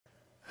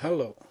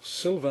Hello,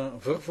 Sylvain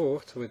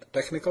Vervoort with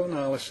Technical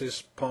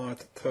Analysis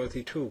Part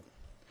 32.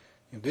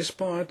 In this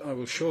part I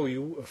will show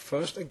you a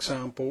first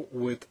example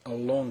with a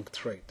long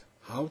trade.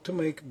 How to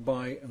make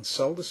buy and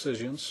sell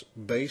decisions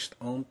based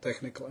on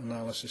technical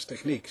analysis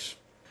techniques.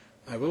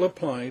 I will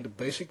apply the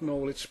basic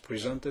knowledge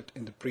presented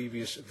in the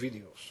previous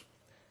videos.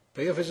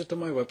 Pay a visit to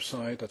my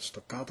website at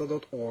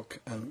stoccata.org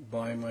and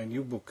buy my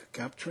new book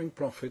Capturing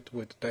Profit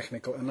with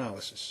Technical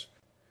Analysis.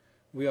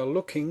 We are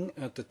looking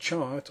at the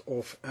chart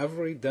of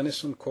Avery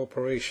Dennison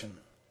Corporation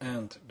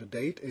and the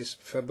date is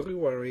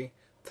February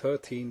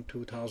 13,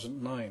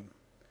 2009.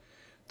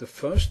 The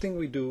first thing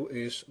we do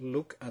is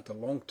look at the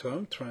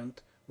long-term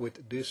trend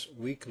with this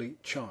weekly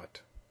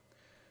chart.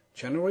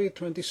 January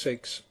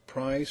 26,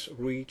 price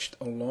reached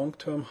a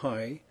long-term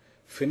high,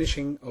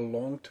 finishing a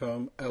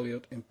long-term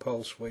Elliott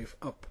impulse wave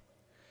up.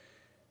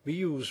 We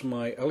use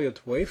my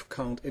Elliott wave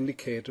count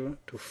indicator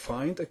to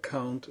find a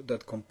count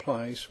that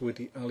complies with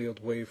the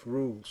Elliott wave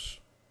rules.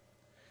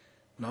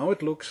 Now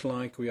it looks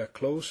like we are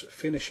close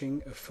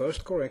finishing a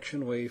first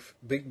correction wave,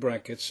 big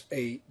brackets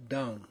A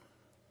down.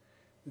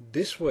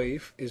 This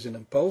wave is an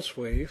impulse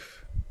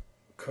wave,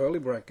 curly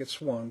brackets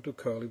 1 to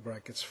curly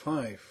brackets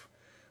 5,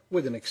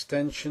 with an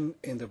extension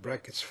in the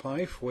brackets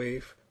 5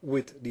 wave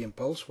with the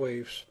impulse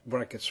waves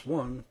brackets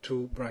 1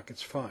 to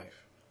brackets 5.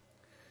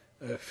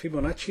 A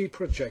Fibonacci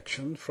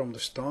projection from the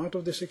start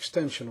of this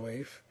extension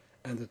wave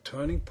and the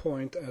turning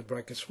point at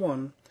brackets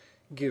 1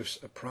 gives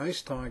a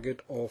price target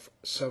of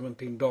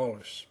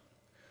 $17.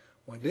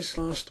 When this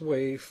last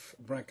wave,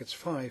 brackets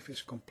 5,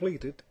 is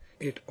completed,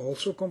 it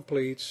also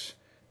completes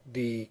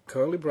the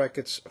curly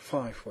brackets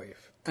 5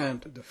 wave and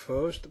the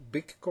first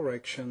big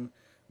correction,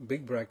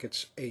 big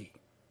brackets A.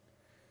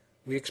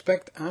 We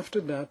expect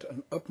after that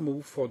an up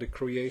move for the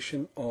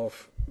creation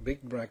of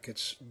big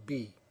brackets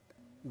B.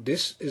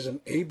 This is an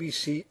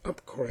ABC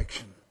up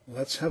correction.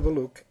 Let's have a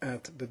look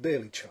at the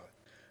daily chart.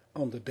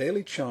 On the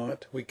daily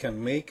chart we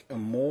can make a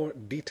more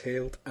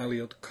detailed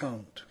Elliott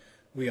count.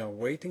 We are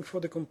waiting for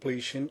the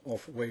completion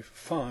of wave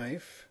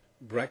 5,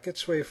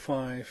 brackets wave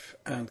 5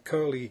 and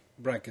curly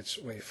brackets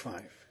wave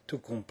 5 to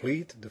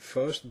complete the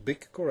first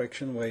big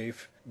correction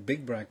wave,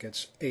 big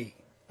brackets A.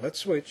 Let's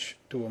switch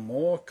to a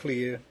more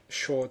clear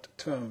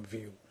short-term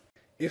view.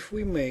 If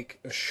we make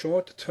a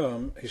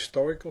short-term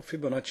historical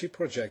Fibonacci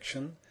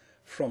projection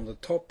from the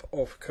top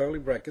of curly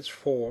brackets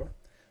 4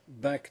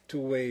 back to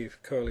wave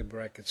curly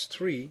brackets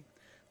 3,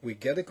 we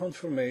get a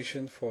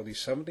confirmation for the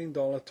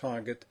 $17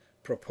 target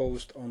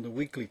proposed on the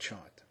weekly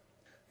chart.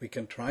 We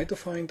can try to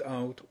find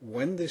out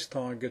when this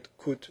target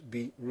could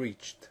be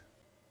reached.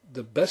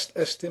 The best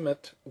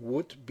estimate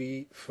would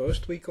be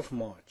first week of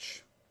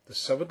March. The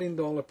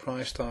 $17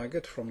 price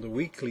target from the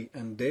weekly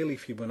and daily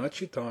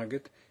Fibonacci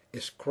target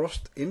is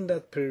crossed in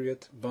that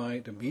period by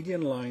the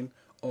median line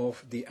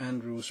of the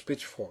Andrews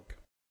pitchfork.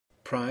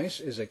 Price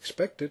is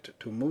expected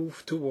to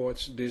move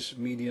towards this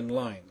median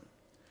line.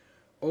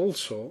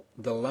 Also,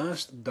 the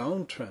last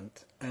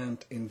downtrend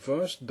and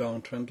inverse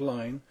downtrend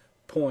line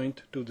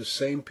point to the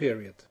same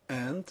period,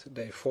 and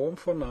they form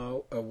for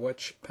now a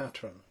wedge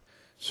pattern.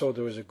 So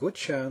there is a good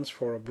chance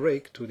for a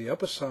break to the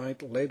upper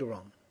side later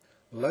on.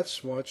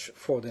 Let's watch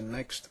for the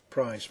next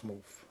price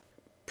move.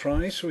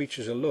 Price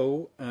reaches a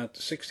low at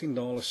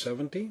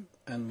 $16.70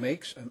 and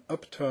makes an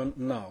upturn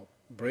now,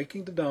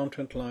 breaking the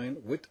downtrend line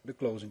with the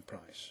closing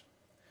price.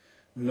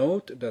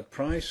 Note that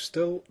price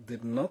still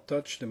did not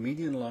touch the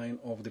median line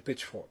of the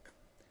pitchfork.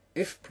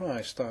 If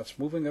price starts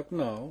moving up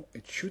now,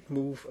 it should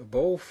move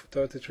above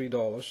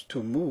 $33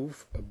 to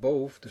move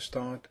above the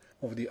start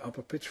of the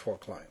upper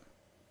pitchfork line.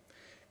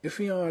 If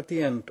we are at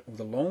the end of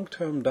the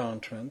long-term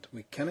downtrend,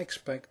 we can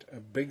expect a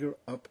bigger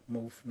up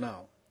move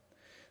now.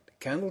 The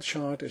candle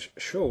chart is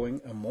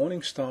showing a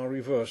morning star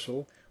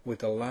reversal with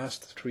the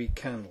last 3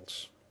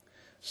 candles.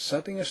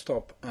 Setting a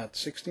stop at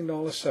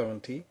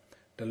 $16.70,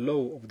 the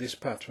low of this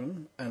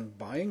pattern, and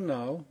buying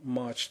now,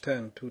 March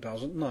 10,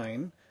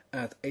 2009,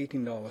 at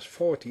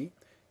 $18.40,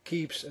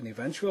 keeps an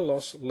eventual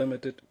loss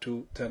limited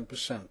to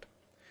 10%.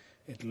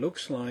 It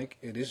looks like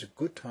it is a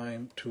good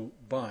time to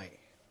buy.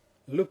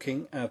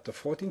 Looking at the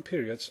 14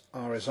 periods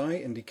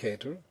RSI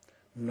indicator,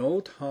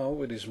 note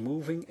how it is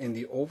moving in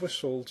the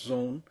oversold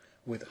zone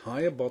with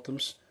higher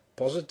bottoms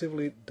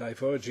positively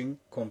diverging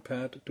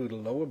compared to the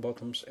lower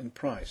bottoms in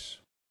price.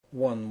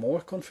 One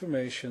more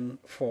confirmation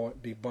for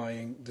the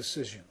buying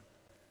decision.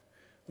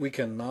 We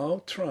can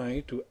now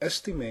try to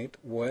estimate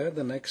where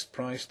the next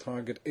price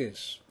target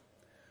is.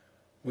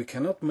 We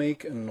cannot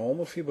make a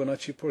normal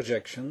Fibonacci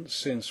projection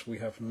since we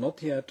have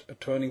not yet a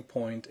turning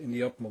point in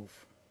the up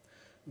move.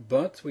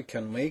 But we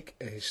can make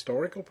a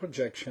historical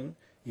projection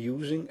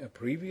using a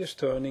previous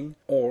turning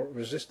or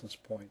resistance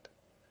point.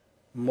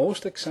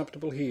 Most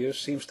acceptable here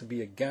seems to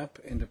be a gap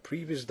in the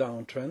previous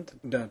downtrend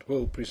that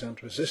will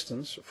present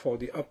resistance for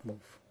the up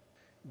move.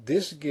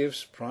 This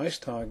gives price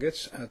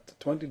targets at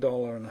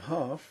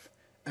 $20.50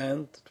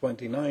 and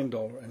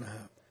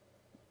 $29.50.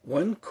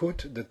 When could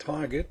the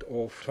target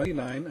of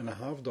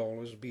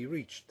 $29.50 be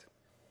reached?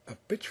 A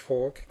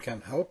pitchfork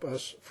can help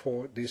us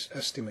for this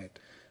estimate.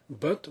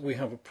 But we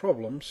have a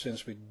problem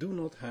since we do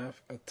not have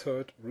a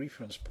third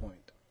reference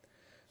point.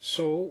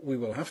 So we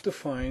will have to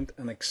find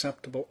an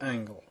acceptable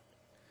angle.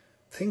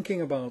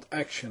 Thinking about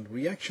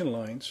action-reaction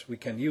lines, we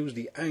can use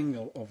the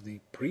angle of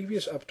the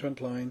previous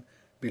uptrend line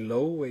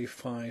below wave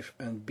 5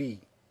 and B.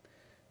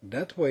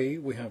 That way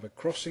we have a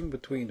crossing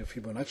between the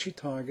Fibonacci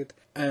target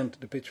and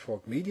the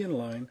pitchfork median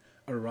line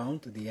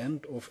around the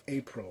end of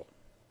April.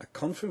 A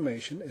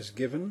confirmation is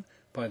given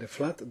by the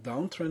flat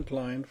downtrend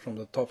line from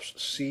the tops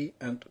C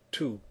and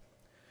 2.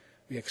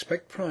 We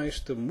expect price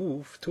to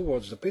move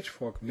towards the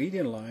pitchfork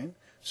median line,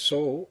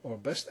 so our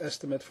best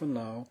estimate for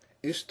now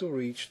is to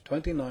reach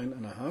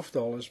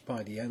 $29.50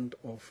 by the end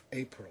of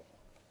April.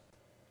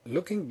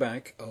 Looking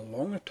back a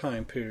longer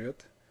time period,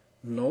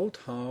 note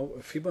how a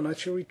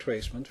Fibonacci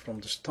retracement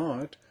from the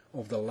start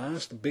of the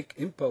last big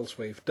impulse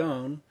wave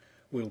down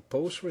will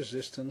pose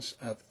resistance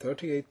at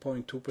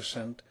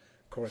 38.2%,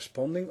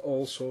 corresponding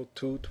also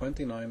to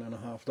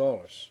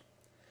 $29.50.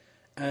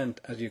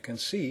 And as you can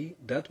see,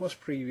 that was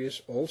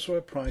previous also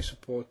a price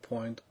support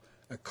point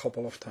a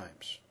couple of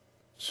times.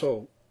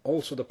 So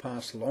also the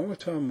past longer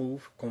term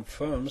move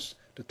confirms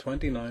the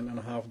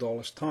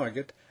 $29.50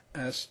 target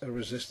as a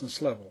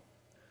resistance level.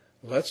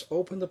 Let's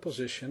open the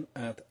position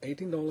at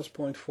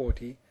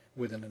 $18.40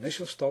 with an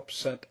initial stop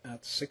set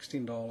at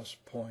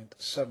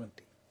 $16.70.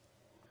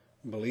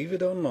 Believe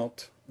it or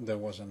not, there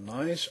was a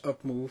nice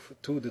up move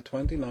to the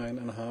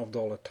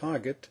 $29.50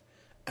 target,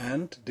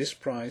 and this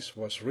price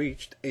was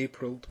reached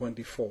April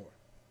 24.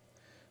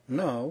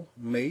 Now,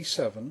 May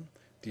 7,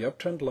 the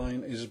uptrend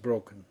line is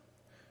broken.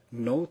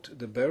 Note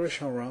the bearish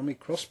Harami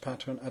cross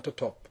pattern at the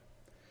top.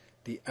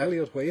 The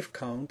Elliott wave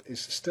count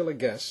is still a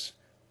guess,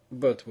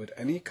 but with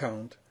any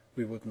count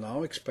we would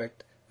now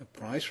expect a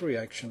price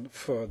reaction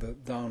further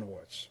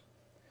downwards.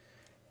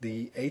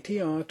 The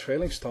ATR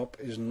trailing stop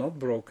is not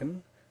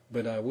broken,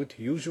 but I would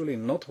usually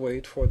not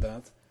wait for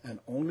that and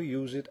only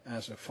use it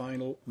as a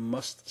final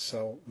must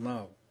sell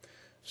now.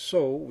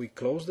 So we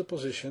close the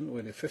position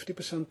with a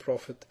 50%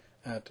 profit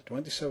at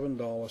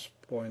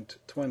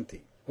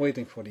 $27.20,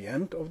 waiting for the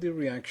end of the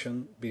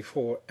reaction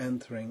before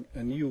entering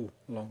a new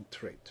long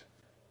trade.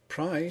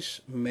 Price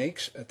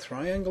makes a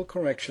triangle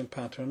correction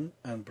pattern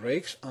and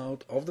breaks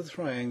out of the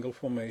triangle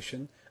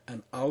formation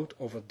and out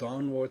of a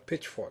downward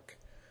pitchfork,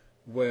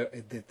 where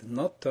it did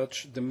not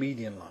touch the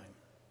median line.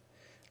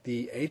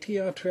 The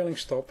ATR trailing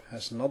stop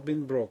has not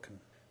been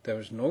broken. There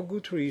is no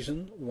good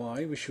reason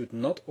why we should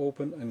not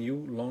open a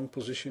new long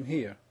position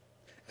here,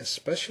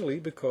 especially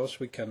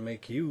because we can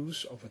make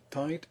use of a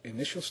tight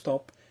initial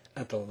stop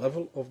at the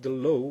level of the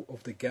low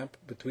of the gap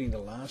between the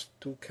last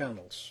two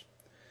candles.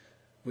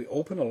 We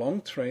open a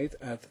long trade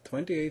at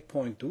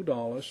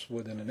 $28.2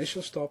 with an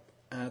initial stop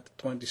at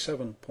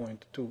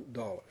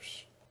 $27.2.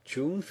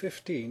 June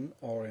 15,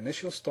 our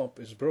initial stop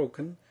is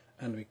broken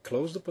and we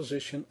close the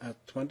position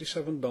at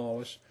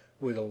 $27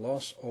 with a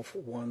loss of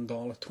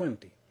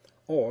 $1.20,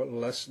 or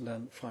less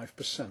than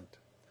 5%.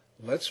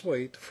 Let's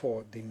wait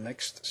for the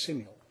next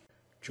signal.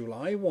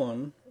 July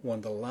 1,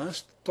 when the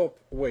last top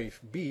wave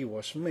B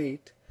was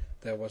made,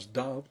 there was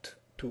doubt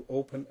to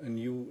open a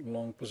new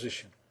long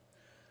position.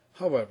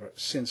 However,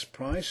 since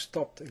price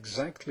stopped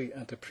exactly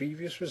at the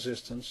previous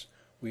resistance,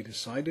 we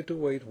decided to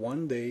wait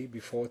one day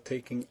before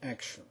taking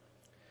action.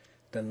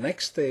 The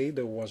next day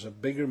there was a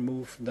bigger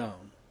move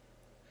down.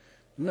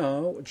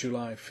 Now,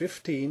 July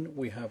 15,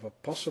 we have a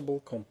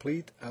possible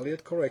complete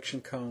Elliott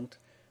correction count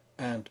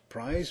and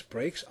price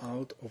breaks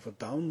out of a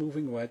down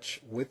moving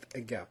wedge with a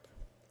gap.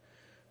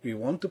 We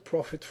want to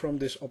profit from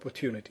this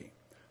opportunity,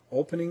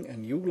 opening a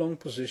new long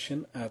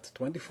position at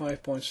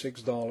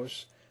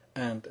 $25.6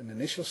 and an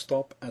initial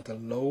stop at the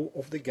low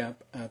of the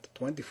gap at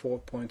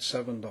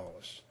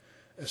 $24.7.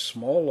 A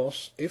small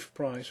loss if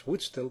price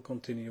would still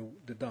continue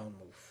the down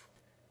move.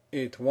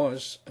 It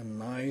was a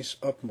nice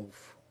up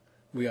move.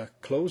 We are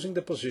closing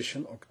the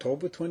position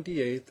October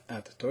 28th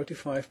at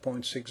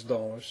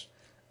 $35.6,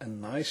 a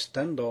nice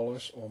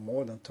 $10 or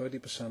more than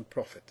 30%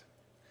 profit.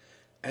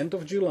 End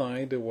of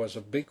July there was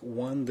a big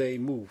one-day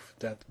move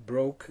that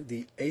broke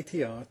the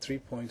ATR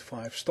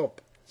 3.5 stop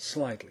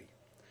slightly.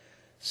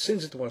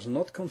 Since it was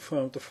not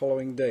confirmed the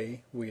following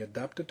day, we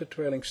adapted the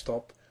trailing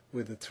stop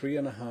with a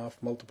 3.5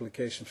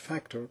 multiplication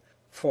factor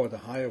for the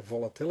higher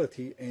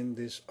volatility in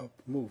this up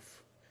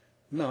move.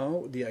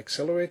 Now the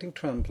accelerating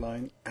trend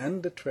line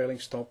and the trailing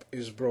stop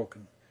is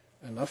broken.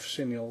 Enough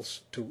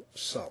signals to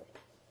sell.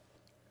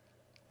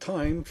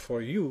 Time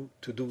for you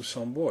to do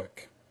some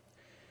work.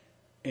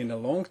 In a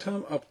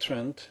long-term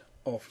uptrend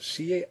of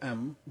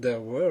CAM,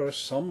 there were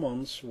some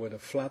months with a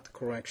flat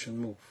correction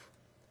move.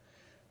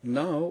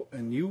 Now a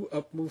new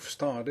up move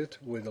started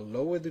with a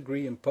lower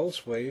degree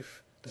impulse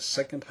wave the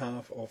second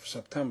half of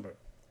September,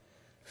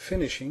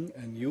 finishing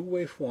a new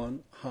wave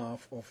 1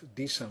 half of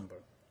December.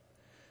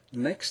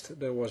 Next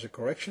there was a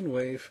correction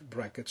wave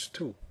brackets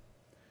 2.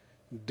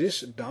 This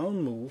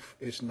down move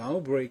is now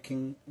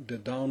breaking the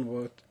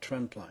downward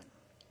trend line.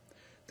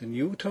 The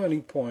new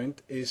turning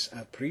point is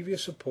at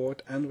previous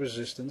support and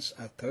resistance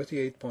at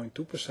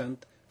 38.2%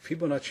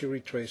 Fibonacci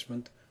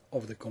retracement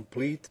of the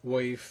complete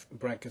wave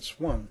brackets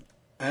 1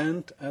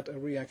 and at a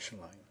reaction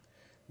line.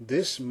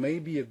 This may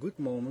be a good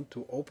moment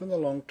to open a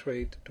long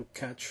trade to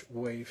catch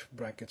wave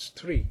brackets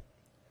 3.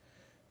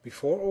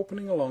 Before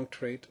opening a long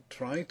trade,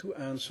 try to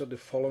answer the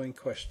following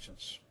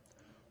questions.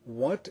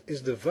 What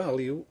is the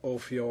value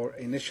of your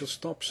initial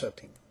stop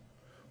setting?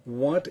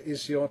 What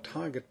is your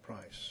target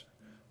price?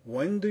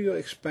 When do you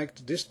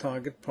expect this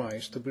target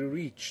price to be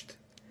reached?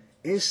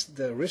 Is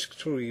the risk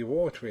to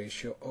reward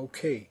ratio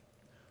okay?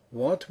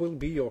 What will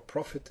be your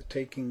profit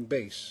taking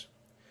base?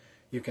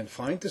 You can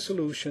find the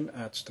solution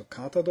at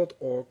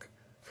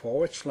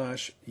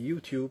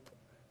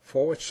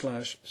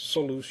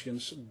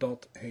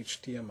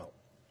stoccata.org/youtube/solutions.html.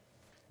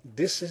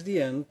 This is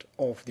the end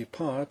of the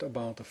part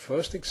about the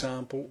first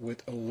example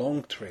with a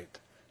long trade.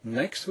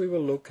 Next we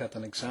will look at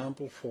an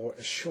example for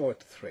a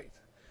short trade.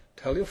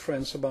 Tell your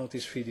friends about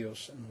these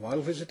videos, and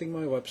while visiting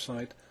my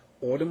website,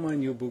 order my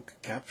new book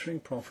Capturing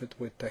Profit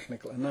with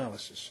Technical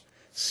Analysis.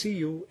 See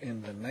you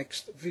in the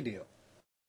next video.